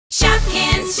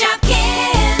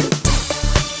Shopkins.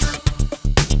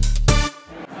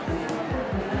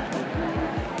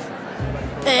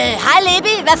 Hej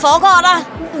Libby, hvad foregår der?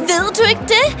 Ved du ikke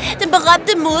det? Den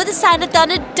berømte modedesigner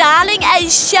Donna Darling er i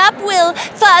ShopWorld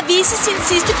for at vise sin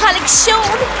sidste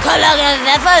kollektion.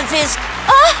 Hvad for en fisk?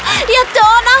 Jeg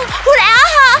dåner! Hun er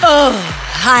her!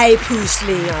 Hej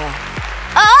puslinger.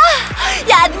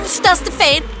 Jeg er den største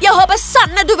fan. Jeg håber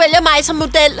sådan, at du vælger mig som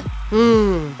model.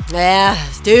 Ja,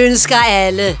 det ønsker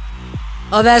alle.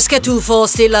 Og hvad skal du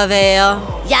forestille at være?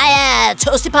 Jeg er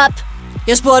Toasty Pop.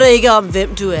 Jeg spurgte ikke om,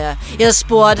 hvem du er. Jeg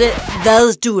spurgte,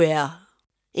 hvad du er.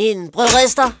 En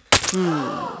brødrister.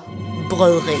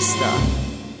 Brødrister.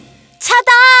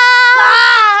 Tada!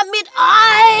 Mit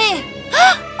øje!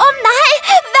 Nej!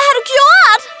 Hvad har du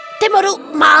gjort? Det må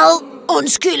du meget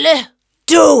undskylde.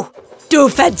 Du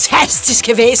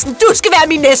fantastiske væsen. Du skal være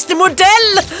min næste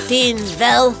model. Din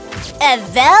hvad? Af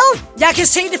hvad? Jeg kan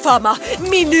se det for mig.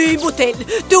 Min nye model.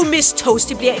 Du, Miss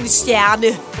Toasty, bliver en stjerne.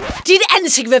 Dit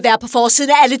ansigt vil være på forsiden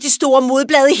af alle de store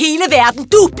modeblade i hele verden.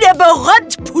 Du bliver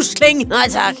berømt, pusling. Nej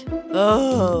tak.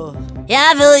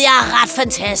 Jeg ved, jeg er ret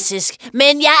fantastisk.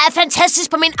 Men jeg er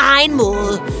fantastisk på min egen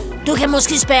måde. Du kan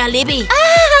måske spørge Libby.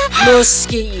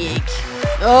 Måske ikke.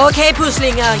 Okay,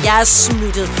 puslinger, jeg er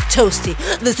smuttet. Toasty,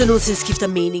 hvis du nogensinde skifter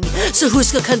mening, så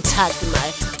husk at kontakte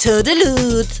mig.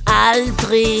 Todelut.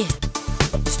 Aldrig.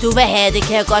 Hvis du vil have det,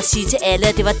 kan jeg godt sige til alle,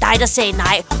 at det var dig, der sagde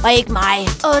nej, og ikke mig.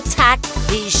 Tak.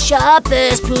 Vi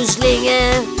shoppes,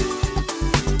 puslinge.